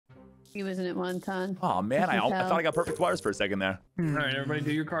He wasn't at Wonton. Oh man, I thought I got perfect wires for a second there. All right, everybody,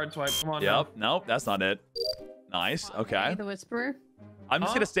 do your card swipe. Come on. Yep. Nope, that's not it. Nice. Okay. The Whisperer. I'm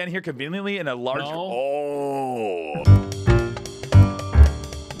just gonna stand here conveniently in a large. No. Oh.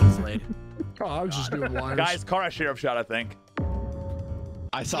 Oh, I was just doing wires. Guys, car sheriff shot, I think.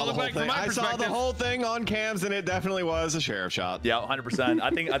 I saw the whole thing. I saw the whole thing on cams, and it definitely was a sheriff shot. Yeah, 100%.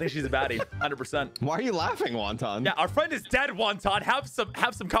 I think she's a baddie. 100%. Why are you laughing, Wonton? Yeah, our friend is dead, Wonton. Have some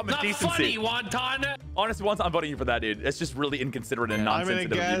common Not decency. funny, Wonton. Honestly, Wonton, I'm voting you for that, dude. It's just really inconsiderate and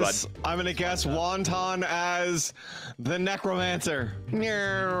nonsensical of you, bud. I'm gonna guess Wonton as the necromancer. I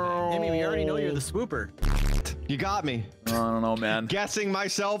mean, we already know you're the swooper. You got me. I don't know, man. Guessing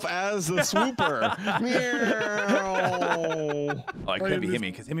myself as the swooper. Oh, it couldn't be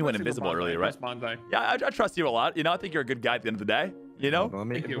Himmy, because Himmy went invisible earlier, right? Yeah, I trust you a lot. You know, I think you're a good guy at the end of the day. You know?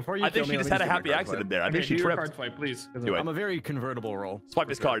 Thank you. I think she just had a happy accident there. I think she tripped. Card swipe, please. Do it. I'm a very convertible role. Swipe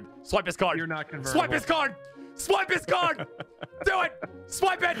his card. Swipe his card. You're not convertible. Swipe his card. Swipe his card. Do it.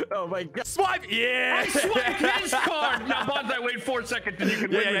 Swipe it. Oh my god. Swipe. Yeah. I swiped his card. Now, Bonsai, wait 4 seconds and you can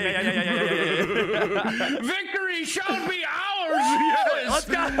win. Yeah. Victory shall be ours. Yes. Let's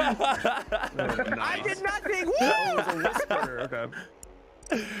go. I did nothing. Woo! Oh, it was a whisper. Okay.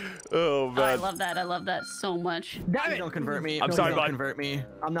 Oh man. I love that. I love that so much. Please don't convert me. I'm sorry, don't bud. convert me.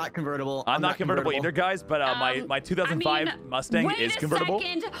 I'm not convertible. I'm not convertible either, guys. But my 2005 Mustang is convertible.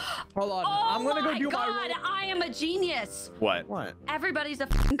 Wait a second. Hold on. Oh I'm gonna go do my my. god, I am a genius. What? What? Everybody's a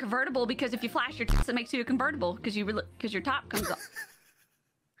fucking convertible because if you flash your tits, it makes you a convertible because your top comes off.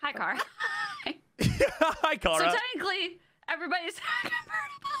 Hi, Cara. Hi, Cara. So technically, everybody's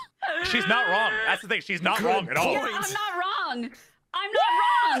convertible. She's not wrong. That's the thing. She's not wrong at all. Yeah, I'm not wrong. I'm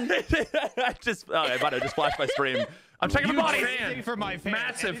not wrong. I just flashed my stream. I'm checking my body. For my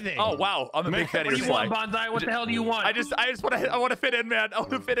massive. Oh wow, I'm a big fan of What do your you want, slide. Bonsai? What the hell do you want? I want to fit in, man. I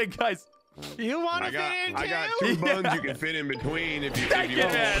want to fit in, guys. You want to fit in I got 2 buns you can fit in between if you Thank you,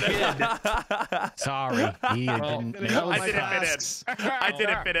 want. man. Sorry, he didn't. I didn't fit in. I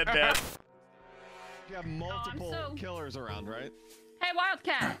didn't fit in, man. You have multiple killers around, right? Hey,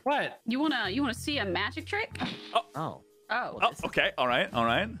 Wildcat. What? You wanna see a magic trick? Oh. Oh. Okay. All right.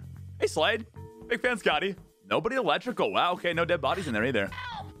 Hey, Slade. Big fan, Scotty. Nobody electrical. Wow. Okay. No dead bodies in there either.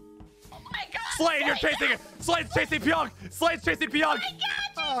 Oh my god. Slade, you're chasing it. Slade's chasing Pyong. Slade's chasing Pyong.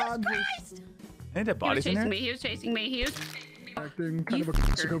 Oh my god, Jesus Christ. Any dead bodies in there? He was chasing me. He was. Acting kind of a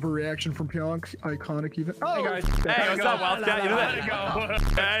classic overreaction from Pyonk. Iconic even. Hey, guys. Hey, what's up, Wildcat? You know Let it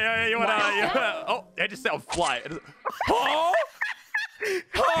that? go. Hey, you wanna? Oh, I just said fly. Oh. He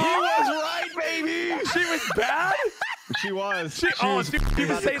was right, baby. She was bad. She was. She was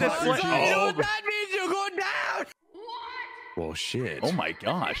saying that. Oh, That means you go down. Well, shit. oh my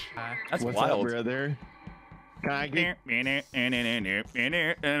gosh, that's What's wild. up, brother? Can I get... I'm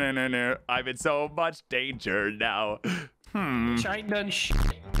in so much danger now. I done shit.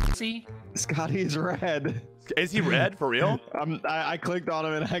 See? Scotty's red. Is he red for real? I clicked on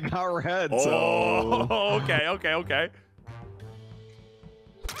him and I got red. So. Oh, okay.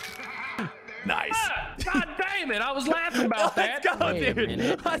 Nice. God damn it! I was laughing about that. Let's go,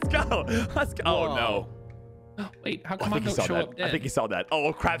 dude. Let's go. Oh no. Wait, how I come I think he don't saw show that. up dead? I think he saw that.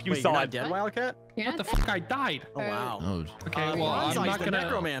 Oh crap, you Wait, saw you're not it. dead, Wildcat? What the fuck? I died. Oh wow. Oh, Okay, well, I'm Bonsai's not the gonna.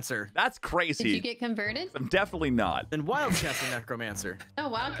 necromancer. That's Did you crazy. get converted? I'm definitely not. Then Wildcat's the necromancer. No,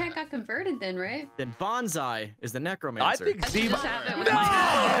 Wildcat got converted then, right? Then Bonsai is the necromancer. I think That should Zeba. just happen with No, my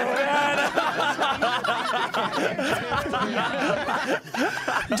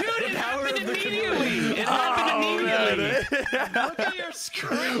Dude, it happened immediately. It happened immediately. Look at your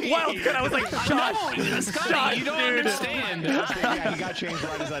screen. Wildcat, I was like, No, Scotty, you don't understand. Yeah, he got changed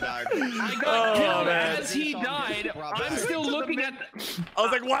right as I died. I got killed man. as he died. I'm still looking at. I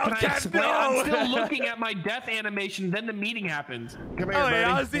was like, Can I Wildcat, explain? no. I'm still looking at my death animation. Then the meeting happens. Come here, Oh buddy.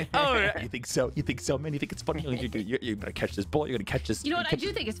 yeah, you think so? You think so, man? You think it's funny? You're gonna catch this bullet. You're gonna catch this. You know what? I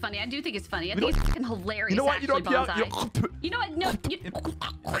do think it's funny. I think it's fucking hilarious. You know what? Actually, Bonsai. You know what? No.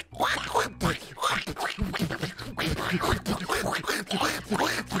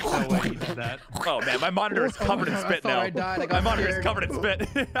 Oh wait, that. Oh man, my monitor is covered in spit now. I died. I got My monitor is scared. covered in spit.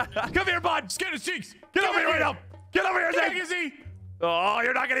 Come here, bud. Skin his cheeks. Get over here right now. Get over here, Zig. Oh,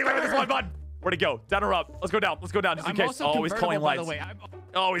 you're not getting away with this one, bud. Where'd he go? Down or up? Let's go down. Let's go down just in case. Oh, he's calling lights.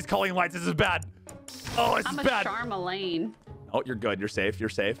 Oh, he's calling lights. This is bad. Oh, this I'm is a bad. Charlemagne. Oh, you're good. You're safe. You're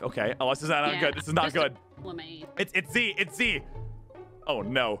safe. Okay. Oh, this is not Yeah, good. This is not just a good. Charlemagne. It's Z. It's Z. Oh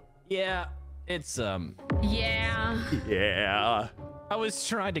no. yeah. It's Yeah. Yeah. I was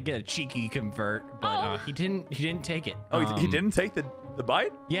trying to get a cheeky convert, but he didn't take it. Oh, he didn't take the The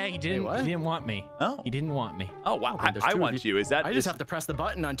bite? Yeah, he didn't. what? He didn't want me. Oh. He didn't want me. Oh, wow. there's I two of want you. Is that I just have to press the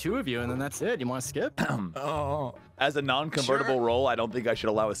button on 2 of you, and then that's it. You want to skip? Oh. as a non-convertible role? I don't think I should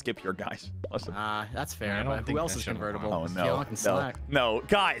allow a skip here, guys. Listen. That's fair. I don't But think who else that is should convertible? Oh, no. Fionk and Slack. No.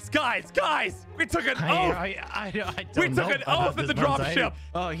 Guys. We took an oath. I don't We know took an about oath at this the drop bonsai. ship.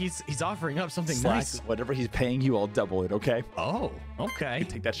 Oh, he's offering up something Slack, nice. whatever he's paying you, I'll double it, okay? Oh, okay.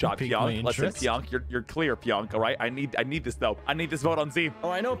 Take that shot, Piqued my Pionk. Listen, interest. Pionk, you're clear, Pionk, all right? I need this, though. I need this vote on Z. Oh,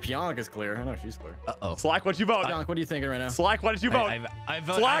 I know Pionk is clear. I know she's clear. Uh-oh. Slack, what'd you vote? Pionk, what are you thinking right now? Slack, what did you vote? I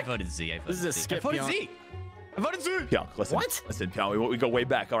Slack? voted Z. This is a skip, I voted Pionk. Z. I voted Z. Pionk, listen. What? Listen, Pionk, we go way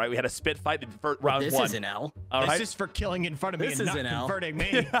back, all right? We had a spit fight in round This one. is an L. All This right? is for killing in front of me This and is not an L. converting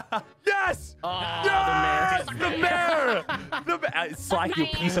me. Yes! Oh, Yes! the The mayor! The mayor! Slack, you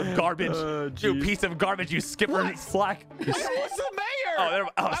piece of garbage. You piece of garbage, you skipper. Slack. I was the mayor.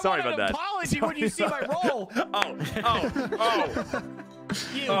 Sorry I want about that. an apology when you see my role.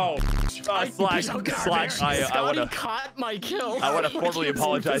 Slack, I want to caught my kill. I want to formally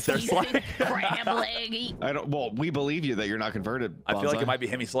apologize there, Slack. Crab leggy. Well, we believe you that you're not converted. I feel like Bonsai. it might be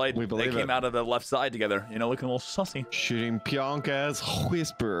Hemi Slade. We They believe came it. out of the left side together, you know, looking a little sussy. Shooting Pionk as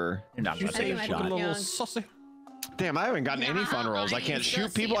Whisperer. You're not gonna I take think a I shot. think little Young. saucy. Damn, I haven't gotten any fun rolls. I can't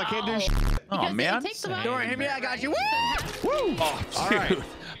shoot people. I can't do Sussy. shit. Oh man. Don't worry, hit me, I got you. Woo! Oh, All right.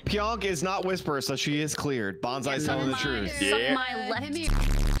 Pionk is not Whisperer, so she is cleared. Bonsai's telling the truth. Yeah. My left.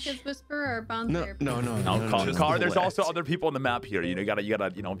 Is Whisper or Bonsai? No. Car, there's Let. also other people on the map here. You gotta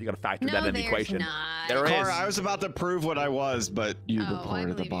factor that in the equation. Not. There is. Cara, I was about to prove what I was, but you Oh, I reported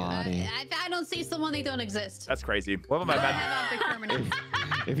the believe you. body. I don't see someone, they don't exist. That's crazy. What about my I man? have the permanent.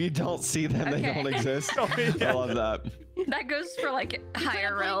 If you don't see them, they Okay. don't exist. Oh, yeah. I love that. That goes for like higher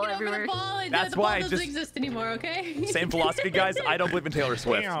Get rel over everywhere. the ball. That's the ball why I doesn't just- exist anymore, okay? Same philosophy, guys. I don't believe in Taylor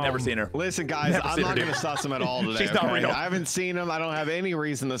Swift. Never seen her. Listen, guys, Never I'm seen not her, going to dude. suss them at all today. She's not okay? real. I haven't seen them. I don't have any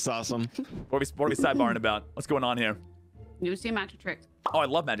reason to suss them. What are we sidebarring about? What's going on here? You see magic tricks, Oh, I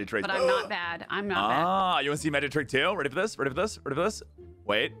love magic tricks. but I'm not bad. I'm not bad. Ah, you want to see magic trick too? Ready for this? Ready for this? Ready for this?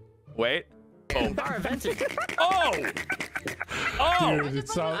 Wait. Boom. Bar vented. Oh! Dude, it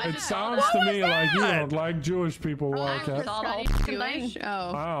sounds to me like you don't like Jewish people, Wildcat. All the whole Jewish?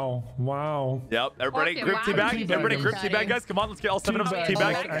 Oh. Wow. Yep. Everybody, Okay, group wow. teabag. Teabag. Everybody, group Teabag. teabag, guys. Come on, let's get all 7 of us Teabag.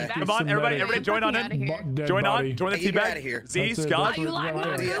 teabag. Teabag. Come on, everybody, Teabag. join on Get in. here. Dead Join on. body. Join the Hey, get outta teabag. here. Z, That's it, Scott. that's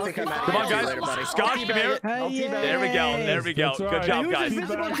what- yeah. Come on, guys. Scott, come here. There we go. There we go. That's Good right. job, guys.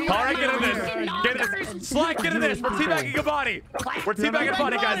 Teabag. All right, get in this. Get in this. Slack, get in this. We're teabagging a body. We're teabagging a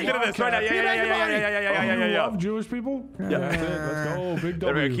body, guys. Get in this right now. You Yeah. love Jewish people? Yeah. That's it. Let's go. Big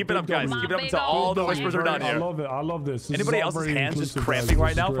There we W. go. Keep it up, Big guys. W. Keep it up Big until all W. the whispers are done I here. love it. I love this. This Anybody is all else's very hands just inclusive, cramping guys.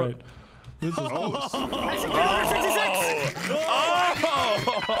 right now? This is great. This is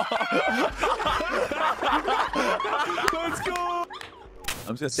Let's go.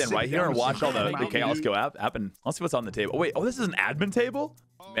 I'm just gonna stand right here and watch all the chaos go happen. I'll see what's on the table. Oh, wait, this is an admin table?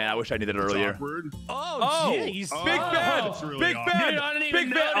 Man, I wish I needed it earlier. Oh, jeez. Big fan! Big fan! I didn't Big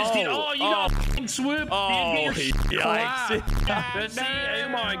even fan! notice it. Oh, you got f***ing swoop. Oh, yikes. Oh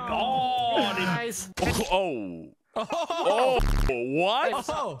my god. Guys. Oh. What?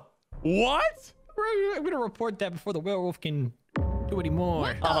 Oh, What? I'm gonna report that before the werewolf can do any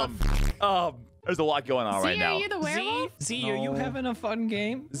more. There's a lot going on right See, now. are you the werewolf? Z, are you having a fun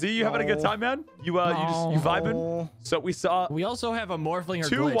game? Z, you having a good time, man? You vibing? So we saw We also have a morphling or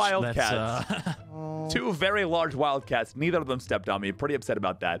Two glitch wildcats. that's, two very large wildcats. Neither of them stepped on me. Pretty upset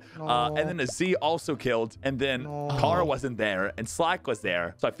about that. And then a Z also killed. And then Cara wasn't there. And Slack was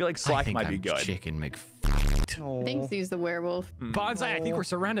there. So I feel like I Slack think might be I'm good. Chicken Thinks he's the werewolf. Bonsai, I think we're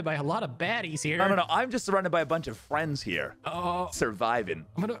surrounded by a lot of baddies here. No. I'm just surrounded by a bunch of friends here. Oh, Surviving.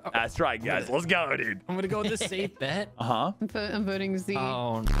 I'm That's right, guys. Let's go, dude. gonna go with the safe bet. Uh-huh. I'm voting Z.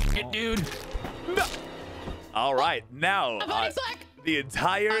 Oh, dude. All right. Now, I'm voting Slack. the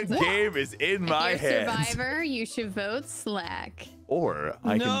entire game is in my If you're hands. Survivor, you should vote Slack. Or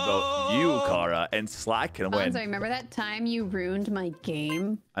I can vote you, Cara, and Slack can win. Bonzo, remember that time you ruined my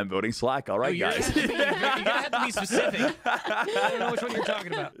game? I'm voting Slack. All right, You're guys. gonna have to be specific. I don't know which one you're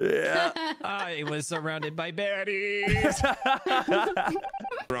talking about. Yeah. I was surrounded by baddies.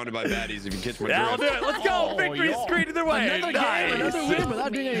 Surrounded by baddies if you catch my That'll do drift. it. Let's go. Victory screen either way. Nice. win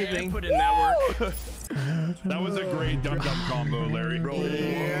without doing anything. Put in that work. That was a great dum-dum combo, Larry.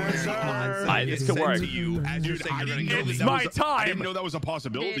 This could work. To you as you're saying you're gonna kill me. It's That my was- I didn't time. know that was a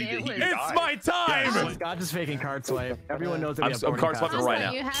possibility. Dude, that he it could was- It's die. my time. Scott just faking card swipe. Everyone knows that I'm we have card boarding swiping passes. right Bonzo,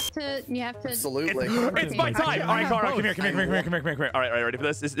 now. you have to. Absolutely. It's my time. All right, Cara, come here. All right, ready for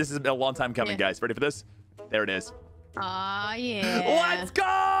this? This has been a long time coming, Yeah. guys. Ready for this? There it is. Aw, yeah. Let's go!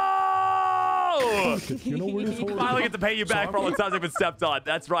 Oh! You know where this whole Finally get to pay you back for all the times I've been stepped on.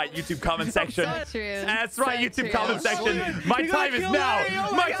 That's right, YouTube comment section. So true. That's right, So YouTube true. comment section. My time is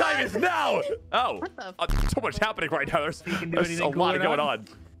now. My time is now. Oh, so much happening right now. There's a lot going on.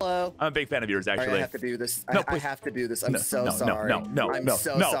 Hello. I'm a big fan of yours, actually. I have to do this. No, I have to do this. I'm so no, sorry. I'm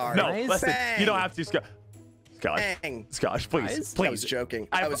so sorry. No, listen, you don't have to, Scott. Scotch, please. I was joking.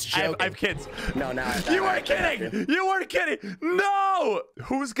 I was joking. I have kids. No. You weren't kidding. You weren't kidding. No.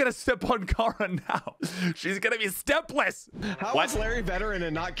 Who's gonna step on Kara now? She's gonna be stepless. How is Larry veteran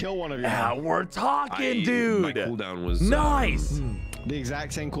and not kill one of you? Yeah, we're talking, dude. My cooldown was nice. The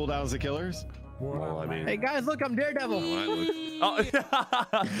exact same cooldown as the killers? Well, I mean, Hey guys, look, I'm Daredevil. Oh,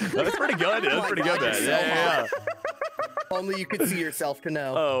 that's pretty good. That's pretty good, man. Yeah. Only you could see yourself to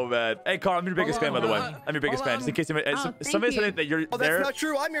know. Oh man. Hey, Carl, I'm your biggest fan, by the way. I'm your biggest fan. Just in case somebody said that you're Oh, there. that's not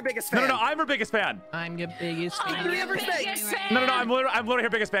true. I'm your biggest fan. No, I'm your biggest fan. I'm your biggest fan. No, I'm literally your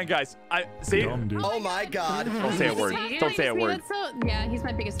biggest fan, guys. See. Oh my God. Don't say a word. Don't say a word. Yeah, he's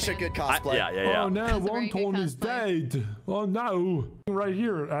my biggest Such a fan. good cosplay. Yeah. Oh no, That's a very Wonton good is cosplay. dead. Oh no. Right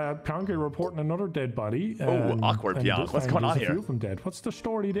here, Pianki reporting another dead body. Awkward, and Piank. this What's time going on there's a few here? of them dead. What's the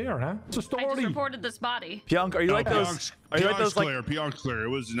story there, huh? It's a I just story. reported this body. Piank, are you like those? Are you like those like? Pionk's clear. It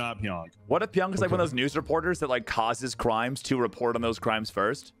was not Pionk. What if Piank is like one of those news reporters that like causes crimes to report on those crimes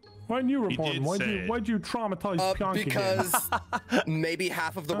first? Why didn't you report did him? say Why'd you traumatize Pianki again? Because maybe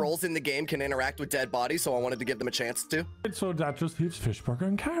half of the roles in the game can interact with dead bodies, so I wanted to give them a chance to. So that just leaves Fishburger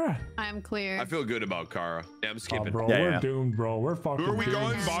and Kara. I'm clear. I feel good about Kara. Yeah, I'm Oh, skipping. bro, Yeah, we're yeah. doomed, bro. We're fucking Who are we doomed.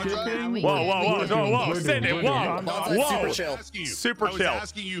 going, Bonza? Skipping? Whoa, Send it. Whoa. Super chill. Super I was chill.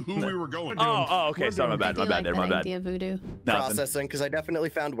 asking you who we were going. Oh, okay. We're Sorry, my doomed. bad. I do My bad. like There, that my bad. idea, Voodoo. Nothing. Processing, because I definitely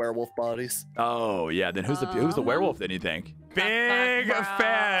found werewolf bodies. Oh yeah. Then who's the werewolf? Then you think? Big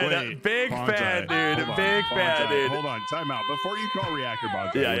fan. Wait, Big Bonza, fan, dude. hold on, Big fan, Bonza, dude. Hold on, time out. Before you call reactor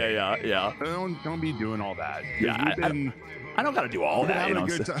Bonza. Yeah. Don't be doing all that. Yeah, I don't gotta do all that. You know.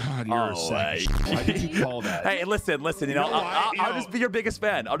 Good time. You're Hey. Why did you call that? Hey, listen. You know, I'll just be your biggest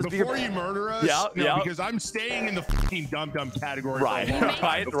fan. I'll just be Before your. you murder us, Yeah. because I'm staying in the fucking dumb category. Right.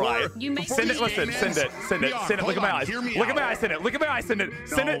 You make Send it. me Listen. Send it. Send it. Look at my eyes. Look at my eyes. Send it. Look at my eyes. Send it.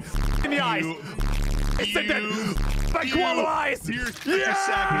 Send it in the eyes. Send it. My koala eyes.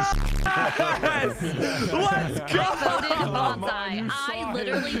 Yes. Let's go. voted Bonsai. I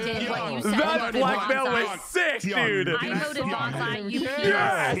literally did what you said. That blackmail was sick, dude. I voted Bonsai. You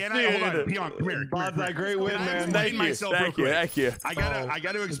Yes, Hold on, dude. Pionk, come here. Bonsai, great win, man. Thank you. Thank you. I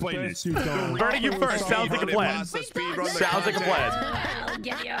gotta explain this. Burning you first. Sounds like a plan. Sounds like a plan. I'll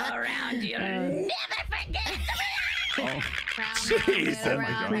get you all around. You'll never forget.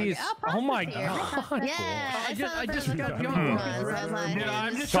 Jeez. Please. Oh my god. Yeah, I just got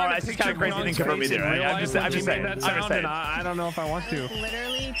I'm just Sorry, it's just kind of crazy you didn't confirm me there. I'm just saying. I don't know if I want to.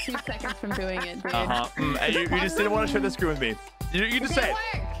 literally 2 seconds from doing it, dude. You just didn't want to share the screen with me. You just say it.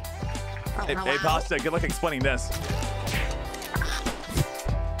 Hey, Pasta, good luck explaining this.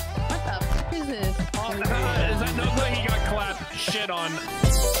 What the fuck is this? Is that nobody he got clapped shit on?